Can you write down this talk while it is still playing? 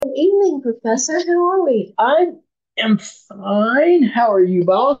Evening, Professor. How are we? I am fine. How are you,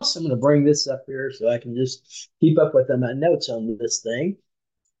 boss? I'm going to bring this up here so I can just keep up with my notes on this thing.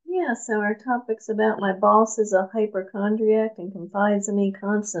 Yeah, so our topic's about my boss is a hypochondriac and confides in me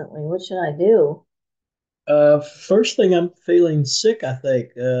constantly. What should I do? First thing, I'm feeling sick, I think.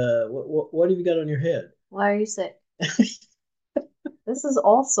 What have you got on your head? Why are you sick? This is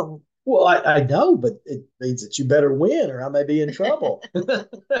awesome. Well, I know, but it means that you better win or I may be in trouble.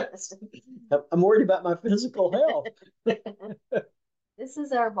 I'm worried about my physical health. This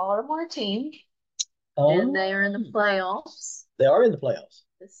is our Baltimore team, and they are in the Oh, playoffs they are in the playoffs.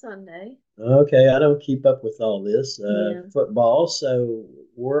 this Sunday. Okay, I don't keep up with all this Yeah. football. So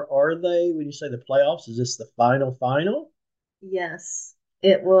where are they when you say the playoffs? Is this the final? Yes,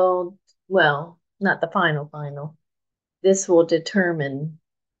 it will, well, not the final. This will determine,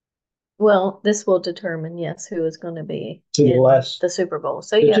 this will determine, yes, who is going to be To the in last, the Super Bowl.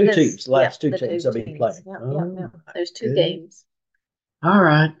 So the yeah, two teams, the yeah, last two the teams two will be teams. playing. Yep. Oh, There's two good. games. All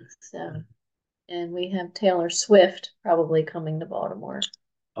right. So, and we have Taylor Swift probably coming to Baltimore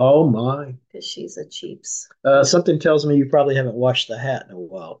Oh my. because she's a Chiefs. Something tells me you probably haven't washed the hat in a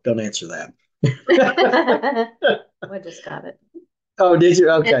while. Don't answer that. I just got it. Oh, did you?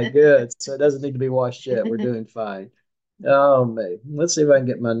 Okay, good. So it doesn't need to be washed yet. We're doing fine. Oh man. Let's see if I can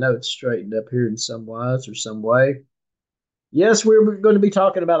get my notes straightened up here in some wise or some way. Yes, we're going to be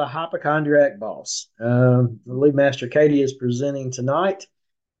talking about a hypochondriac boss. I believe Master Katie is presenting tonight.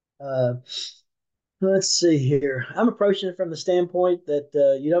 Uh, let's see here. I'm approaching it from the standpoint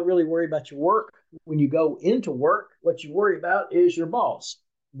that you don't really worry about your work. When you go into work, what you worry about is your boss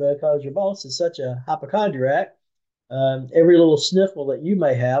because your boss is such a hypochondriac. Every little sniffle that you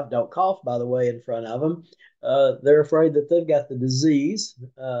may have, don't cough, by the way, in front of them. They're afraid that they've got the disease.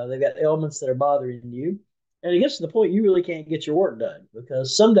 They've got ailments that are bothering you. And it gets to the point you really can't get your work done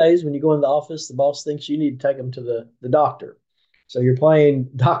because some days when you go in the office, the boss thinks you need to take them to the doctor. So you're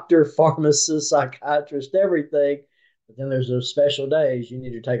playing doctor, pharmacist, psychiatrist, everything. But then there's those special days you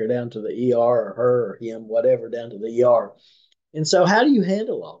need to take her down to the ER or her or him, whatever, down to the ER. And so, how do you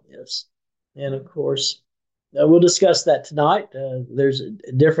handle all this? And of course, we'll discuss that tonight. There's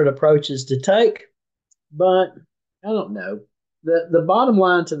different approaches to take, but I don't know. The bottom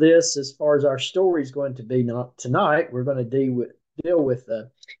line to this, as far as our story is going to be not tonight, we're going to deal with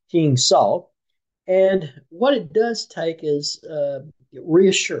King Saul, and what it does take is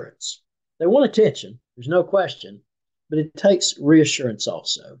reassurance. They want attention. There's no question, but it takes reassurance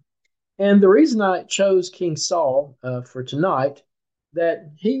also. And the reason I chose King Saul for tonight,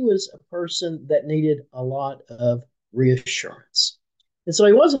 that he was a person that needed a lot of reassurance. And so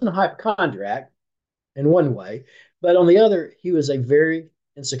he wasn't a hypochondriac in one way, but on the other, he was a very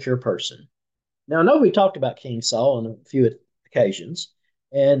insecure person. Now, I know we talked about King Saul on a few occasions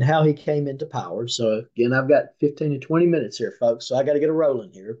and how he came into power. So, again, I've got 15 to 20 minutes here, folks. So I got to get a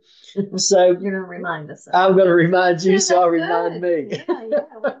rolling here. So, You're going to remind us. I'm going to remind you, Yeah, so I'll that's remind good. me.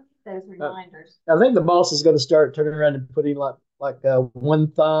 Yeah. Those reminders. I think the boss is going to start turning around and putting like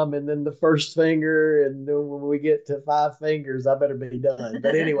one thumb and then the first finger, and then when we get to five fingers, I better be done.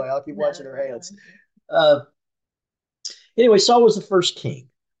 But anyway, I'll keep watching her hands. Uh, anyway, Saul was the first king.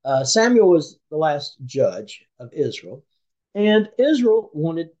 Samuel was the last judge of Israel, and Israel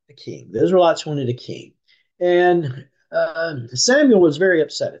wanted a king. The Israelites wanted a king, and Samuel was very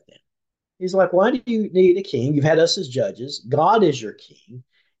upset at them. He's like, why do you need a king? You've had us as judges. God is your king.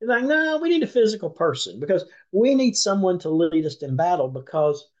 He's like, no, we need a physical person because we need someone to lead us in battle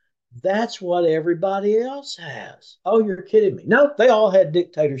because that's what everybody else has. Oh, you're kidding me. No, they all had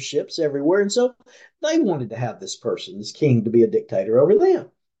dictatorships everywhere. And so they wanted to have this person, this king, to be a dictator over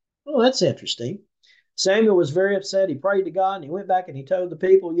them. Oh, that's interesting. Samuel was very upset. He prayed to God and he went back and he told the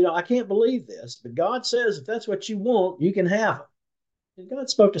people, I can't believe this, but God says if that's what you want, you can have it. And God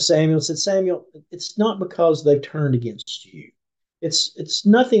spoke to Samuel and said, Samuel, it's not because they've turned against you. It's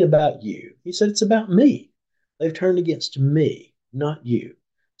nothing about you. He said, it's about me. They've turned against me, not you.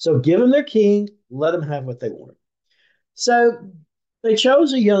 So give them their king, let them have what they want. So they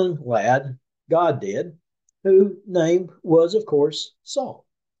chose a young lad, God did, whose name was, of course, Saul.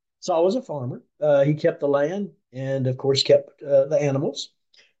 Saul was a farmer. He kept the land and, of course, kept the animals.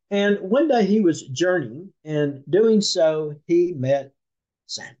 And one day he was journeying, and doing so, he met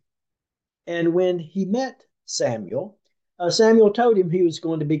Samuel. And when he met Samuel, Samuel told him he was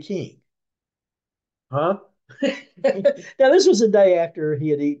going to be king. Huh? Now, this was the day after he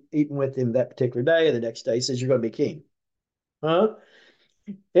had eaten with him that particular day. And the next day, he says, you're going to be king. Huh?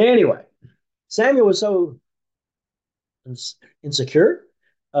 Anyway, Samuel was so insecure,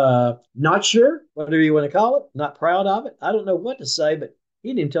 not sure, whatever you want to call it, not proud of it. I don't know what to say, but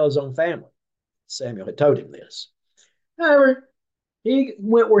He didn't tell his own family Samuel had told him this. However, he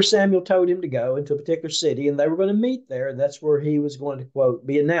went where Samuel told him to go, into a particular city, and they were going to meet there. And that's where he was going to, quote,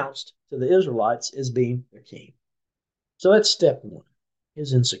 be announced to the Israelites as being their king. So that's step one,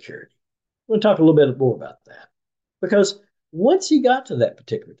 his insecurity. We're going to talk a little bit more about that. Because once he got to that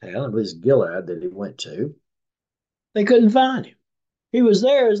particular town, it was Gilead that he went to, they couldn't find him. He was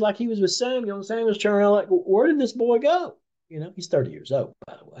there, it's like he was with Samuel, and Samuel's turning around like, where did this boy go? He's 30 years old,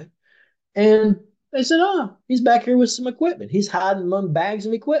 by the way. And they said, oh, he's back here with some equipment. He's hiding among bags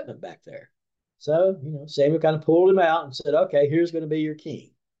of equipment back there. So, Samuel kind of pulled him out and said, okay, here's going to be your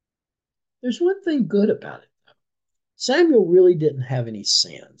king. There's one thing good about it, though. Samuel really didn't have any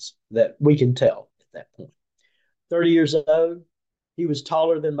sins that we can tell at that point. 30 years old, he was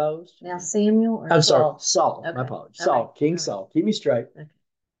taller than most. Now, Samuel or I'm Saul? sorry, Saul. Okay. My apologies. Saul, right. King right. Saul. Keep me straight. Okay.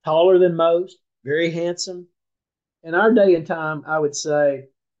 Taller than most, very handsome. In our day and time, I would say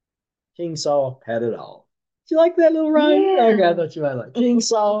King Saul had it all. Do you like that little rhyme? Yeah. Okay, I thought you might like. King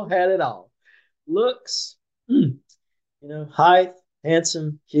Saul had it all. Looks, height,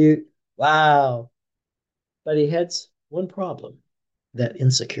 handsome, cute. Wow. But he had one problem, that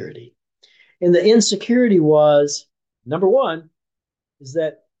insecurity. And the insecurity was, number one, is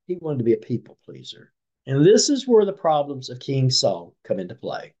that he wanted to be a people pleaser. And this is where the problems of King Saul come into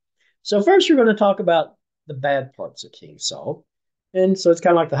play. So first we're going to talk about the bad parts of King Saul. And so it's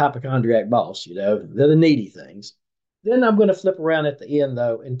kind of like the hypochondriac boss, they're the needy things. Then I'm going to flip around at the end,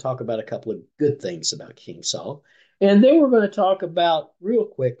 though, and talk about a couple of good things about King Saul. And then we're going to talk about, real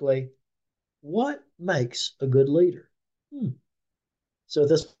quickly, what makes a good leader. So at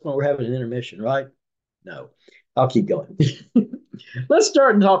this point, we're having an intermission, right? No, I'll keep going. Let's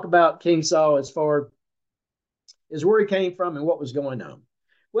start and talk about King Saul as far as where he came from and what was going on.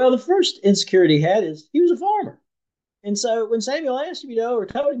 Well, the first insecurity he had is he was a farmer. And so when Samuel asked him, or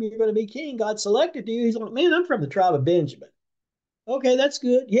told him you're going to be king, God selected you, he's like, man, I'm from the tribe of Benjamin. Okay, that's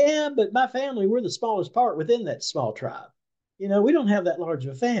good. Yeah, but my family, we're the smallest part within that small tribe. We don't have that large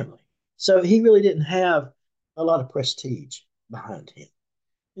of a family. So he really didn't have a lot of prestige behind him.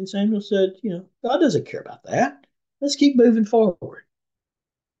 And Samuel said, God doesn't care about that. Let's keep moving forward.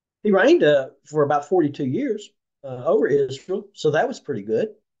 He reigned for about 42 years over Israel, so that was pretty good.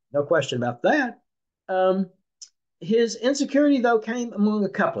 No question about that. His insecurity, though, came among a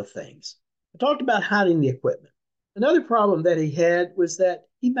couple of things. I talked about hiding the equipment. Another problem that he had was that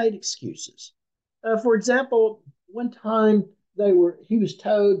he made excuses. For example, one time he was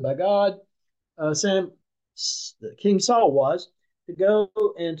told by God, King Saul was, to go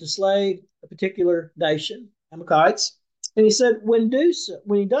and to slay a particular nation, Amalekites. And he said, when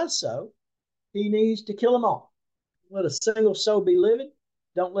he does so, he needs to kill them all. Let a single soul be living.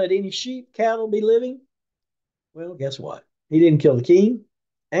 Don't let any sheep, cattle be living. Well, guess what? He didn't kill the king,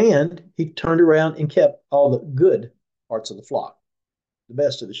 and he turned around and kept all the good parts of the flock, the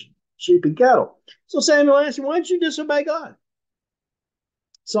best of the sheep and cattle. So Samuel asked him, why did you disobey God?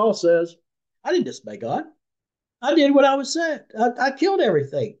 Saul says, I didn't disobey God. I did what I was said. I killed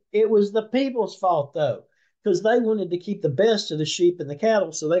everything. It was the people's fault, though, because they wanted to keep the best of the sheep and the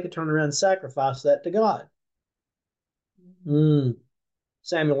cattle so they could turn around and sacrifice that to God.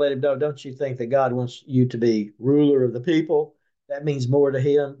 Samuel let him know, don't you think that God wants you to be ruler of the people? That means more to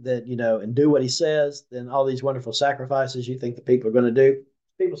him than, and do what he says than all these wonderful sacrifices you think the people are going to do.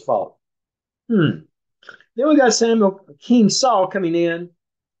 It's people's fault. Then we got King Saul coming in,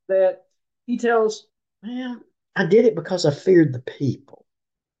 that he tells, man, I did it because I feared the people.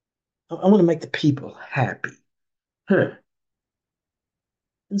 I want to make the people happy. And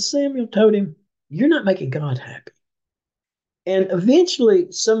Samuel told him, you're not making God happy. And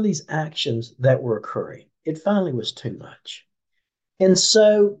eventually, some of these actions that were occurring, it finally was too much. And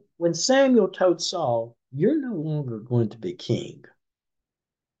so when Samuel told Saul, you're no longer going to be king,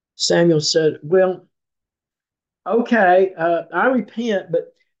 Samuel said, well, okay, I repent,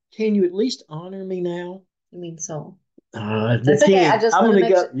 but can you at least honor me now? You mean Saul? The king.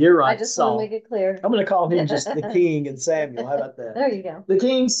 Okay. You're right. I just Saul. want to make it clear. I'm going to call him just the king and Samuel. How about that? There you go. The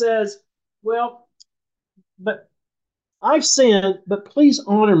king says, well, but I've sinned, but please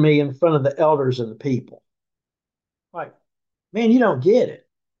honor me in front of the elders and the people. Like, man, you don't get it.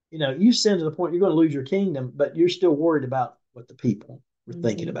 You sinned to the point you're going to lose your kingdom, but you're still worried about what the people were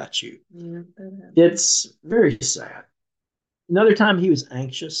thinking about you. Yeah, it's very sad. Another time he was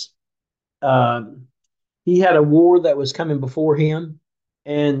anxious. He had a war that was coming before him,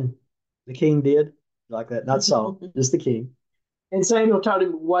 and the king did like that. Not Saul, just the king. And Samuel told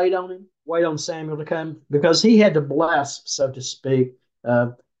him, wait on Samuel to come, because he had to bless, so to speak,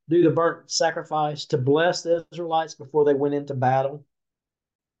 do the burnt sacrifice to bless the Israelites before they went into battle.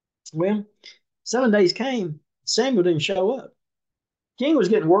 Well, 7 days came, Samuel didn't show up. King was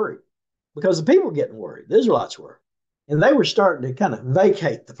getting worried because the people were getting worried. The Israelites were. And they were starting to kind of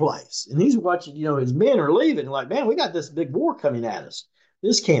vacate the place. And he's watching, his men are leaving. Like, man, we got this big war coming at us.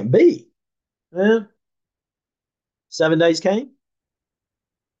 This can't be. Well, 7 days came.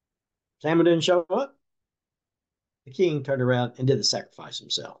 Samuel didn't show up. The king turned around and did the sacrifice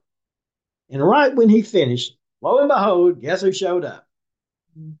himself. And right when he finished, lo and behold, guess who showed up?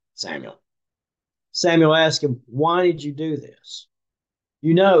 Samuel. Samuel asked him, why did you do this?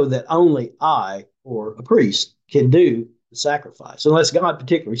 You know that only I or a priest can do the sacrifice, unless God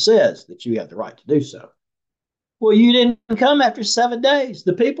particularly says that you have the right to do so. Well, you didn't come after 7 days.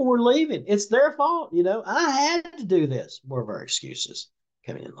 The people were leaving. It's their fault. I had to do this. More of our excuses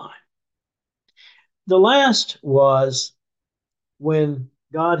coming in line. The last was when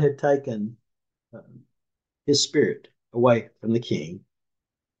God had taken his spirit away from the king.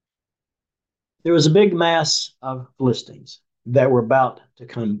 There was a big mass of Philistines that were about to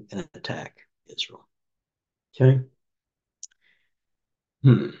come and attack Israel. Okay.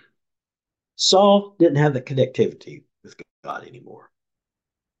 Saul didn't have the connectivity with God anymore.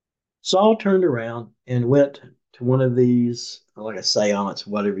 Saul turned around and went to one of these, like a seance,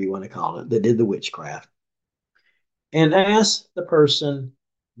 whatever you want to call it, that did the witchcraft, and asked the person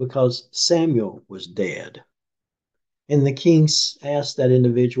because Samuel was dead. And the king asked that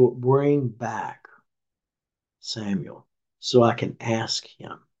individual, bring back Samuel so I can ask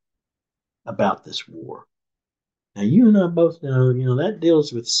him about this war. Now, you and I both know, that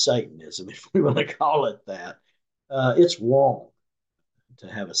deals with Satanism, if we want to call it that. It's wrong to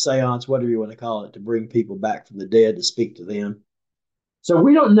have a seance, whatever you want to call it, to bring people back from the dead to speak to them. So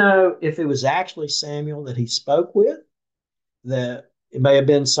we don't know if it was actually Samuel that he spoke with, that it may have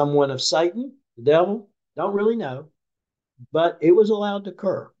been someone of Satan, the devil. Don't really know. But it was allowed to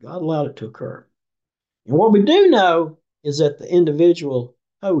occur. God allowed it to occur. And what we do know is that the individual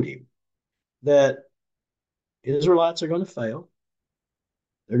told him that Israelites are going to fail.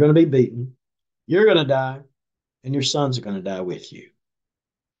 They're going to be beaten. You're going to die, and your sons are going to die with you.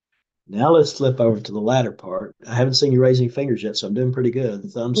 Now let's flip over to the latter part. I haven't seen you raise any fingers yet, so I'm doing pretty good. The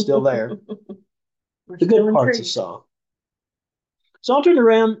thumb's still there. The good parts of Saul. Saul turned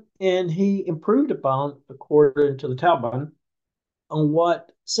around and he improved upon, according to the Talmud, on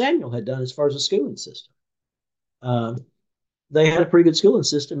what Samuel had done as far as the schooling system. They had a pretty good schooling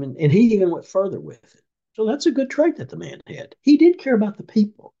system, and he even went further with it. So that's a good trait that the man had. He did care about the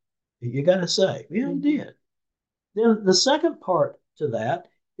people. You got to say, yeah, he did. Then the second part to that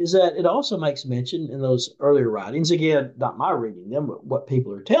is that it also makes mention in those earlier writings, again, not my reading them, but what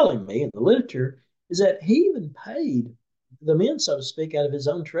people are telling me in the literature, is that he even paid the men, so to speak, out of his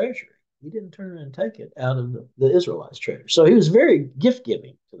own treasury. He didn't turn around and take it out of the Israelites' treasure. So he was very gift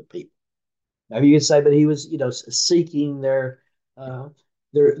giving to the people. Now you could say, but he was, seeking their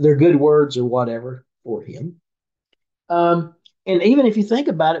good words or whatever for him. And even if you think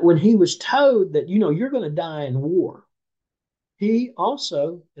about it, when he was told that, you're going to die in war, he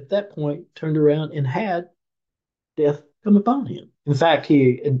also, at that point, turned around and had death come upon him. In fact,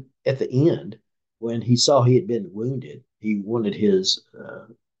 at the end, when he saw he had been wounded, he wanted his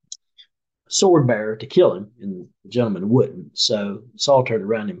sword bearer to kill him, and the gentleman wouldn't. So Saul turned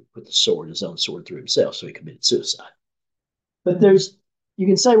around and put his own sword through himself, so he committed suicide. But you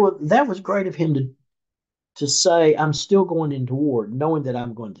can say, well, that was great of him to say, I'm still going into war, knowing that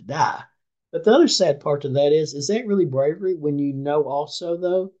I'm going to die. But the other sad part of that is that really bravery when you know also,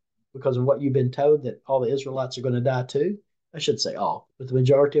 though, because of what you've been told, that all the Israelites are going to die too? I should say all, but the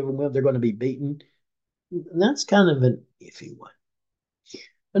majority of them will. They're going to be beaten. And that's kind of an iffy one.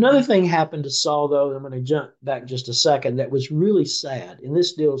 Another thing happened to Saul, though, I'm going to jump back just a second, that was really sad, and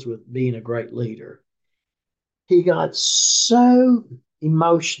this deals with being a great leader. He got so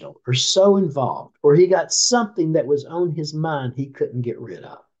emotional or so involved, or he got something that was on his mind he couldn't get rid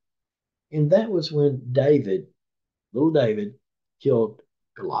of. And that was when little David, killed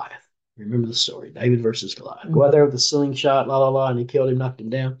Goliath. Remember the story, David versus Goliath. Mm-hmm. Go out there with the slingshot, la, la, la, and he killed him, knocked him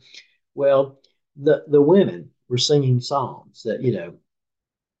down. Well, the women were singing songs that,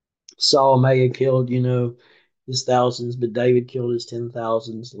 Saul may have killed, his thousands, but David killed his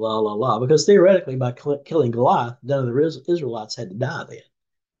 10,000s, la, la, la. Because theoretically, by killing Goliath, none of the Israelites had to die then,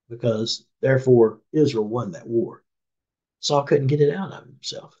 because therefore Israel won that war. Saul couldn't get it out of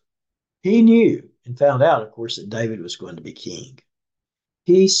himself. He knew and found out, of course, that David was going to be king.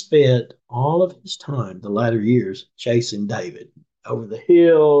 He spent all of his time, the latter years, chasing David over the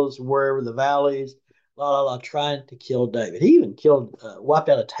hills, wherever the valleys, la, la, la, trying to kill David. He even wiped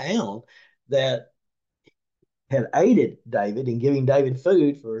out a town that had aided David in giving David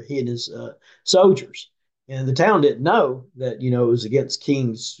food for he and his soldiers. And the town didn't know that, it was against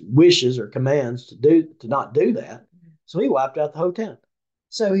king's wishes or commands to not do that. So he wiped out the whole town.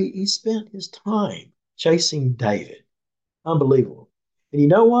 So he spent his time chasing David. Unbelievable. And you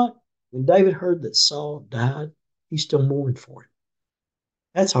know what? When David heard that Saul died, he still mourned for him.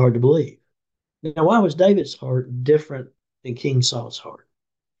 That's hard to believe. Now, why was David's heart different than King Saul's heart?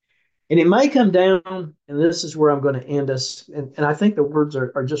 And it may come down, and this is where I'm going to end us. And I think the words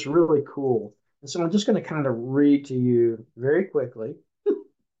are just really cool. And so I'm just going to kind of read to you very quickly.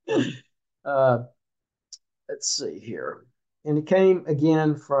 uh, let's see here. And it came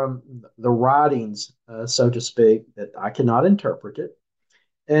again from the writings, so to speak, that I cannot interpret it.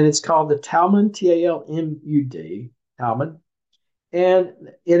 And it's called the Talmud, Talmud, Talmud. And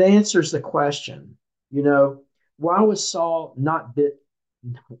it answers the question, why was Saul not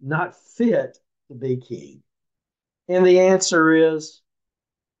fit to be king? And the answer is,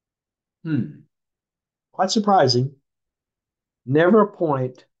 quite surprising. Never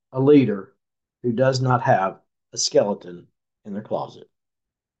appoint a leader who does not have a skeleton in their closet.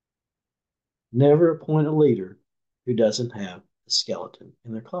 Never appoint a leader who doesn't have a skeleton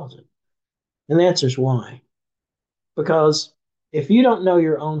in their closet. And the answer is why? Because if you don't know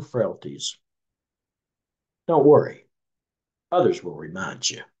your own frailties, don't worry. Others will remind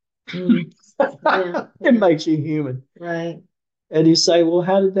you. Yeah. It makes you human. Right. And you say, well,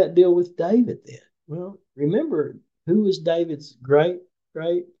 how did that deal with David then? Well, remember, who was David's great,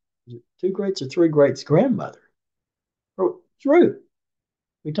 two greats or three greats grandmother? It's Ruth.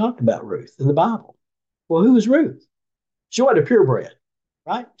 We talked about Ruth in the Bible. Well, who was Ruth? She wasn't a purebred,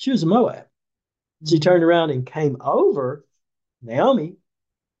 right? She was a Moab. She turned around and came over Naomi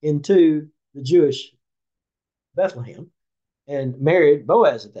into the Jewish Bethlehem and married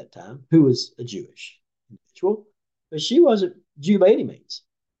Boaz at that time, who was a Jewish individual, but she wasn't Jew by any means.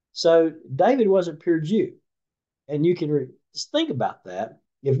 So David wasn't pure Jew. And you can just think about that.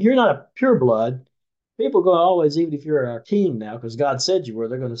 If you're not a pure blood, people are going to always, even if you're our king now, because God said you were,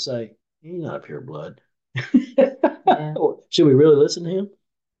 they're going to say, you're not a pure blood. Yeah. Should we really listen to him?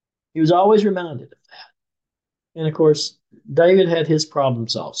 He was always reminded of that. And of course, David had his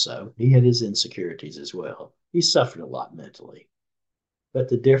problems also. He had his insecurities as well. He suffered a lot mentally. But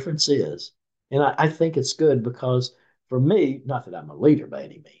the difference is, and I think it's good because for me, not that I'm a leader by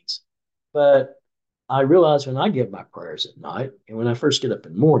any means, but I realize when I give my prayers at night and when I first get up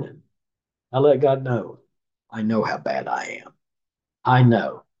in the morning, I let God know, I know how bad I am. I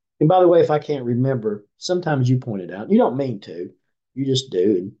know. And by the way, if I can't remember, sometimes you point it out. You don't mean to, you just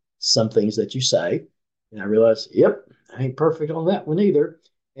do. And some things that you say, and I realize, yep, I ain't perfect on that one either.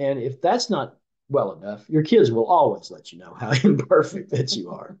 And if that's not well enough, your kids will always let you know how imperfect that you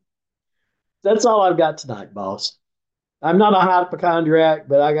are. That's all I've got tonight, boss. I'm not a hypochondriac,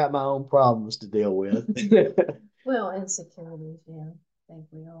 but I got my own problems to deal with. Well, insecurities, yeah. I think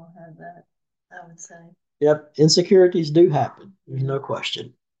we all have that, I would say. Yep, insecurities do happen. There's no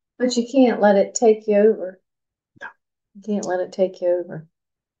question. But you can't let it take you over. No. You can't let it take you over.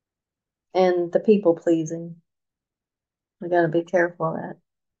 And the people pleasing. We got to be careful of that.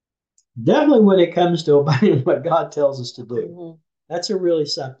 Definitely when it comes to obeying what God tells us to do. That's a really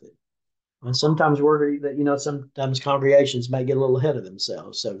something. And sometimes sometimes congregations may get a little ahead of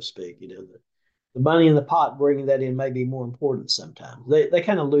themselves, so to speak. The money in the pot, bringing that in may be more important sometimes. They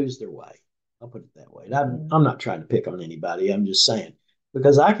kind of lose their way. I'll put it that way. I'm not trying to pick on anybody. I'm just saying,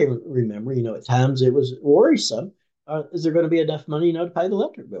 because I can remember, at times it was worrisome. Is there going to be enough money, to pay the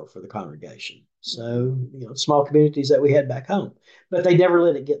electric bill for the congregation? So, small communities that we had back home, but they never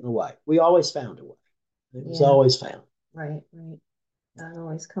let it get in the way. We always found a way. It was always found. Right. That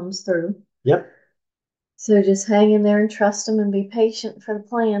always comes through. Yep. So just hang in there and trust them and be patient for the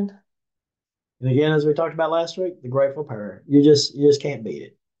plan. And again, as we talked about last week, the grateful prayer. You just can't beat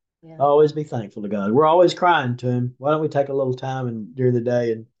it. Yeah. Always be thankful to God. We're always crying to him. Why don't we take a little time and during the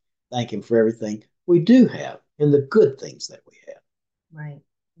day and thank him for everything we do have and the good things that we have. Right.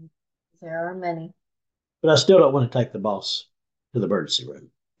 There are many. But I still don't want to take the boss to the emergency room.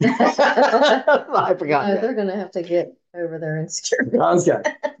 I forgot. No, they're going to have to get over their insecurity.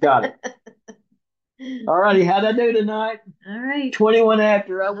 Okay. Got it. All righty. How'd I do tonight? All right. 21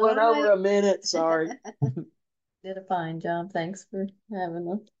 after. I went over a minute. Sorry. Did a fine job. Thanks for having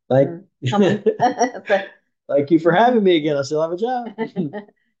us. Thank you for having me again. I still have a job.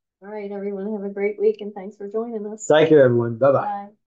 All right, everyone. Have a great week and thanks for joining us. Thank you, everyone. Bye-bye. Bye.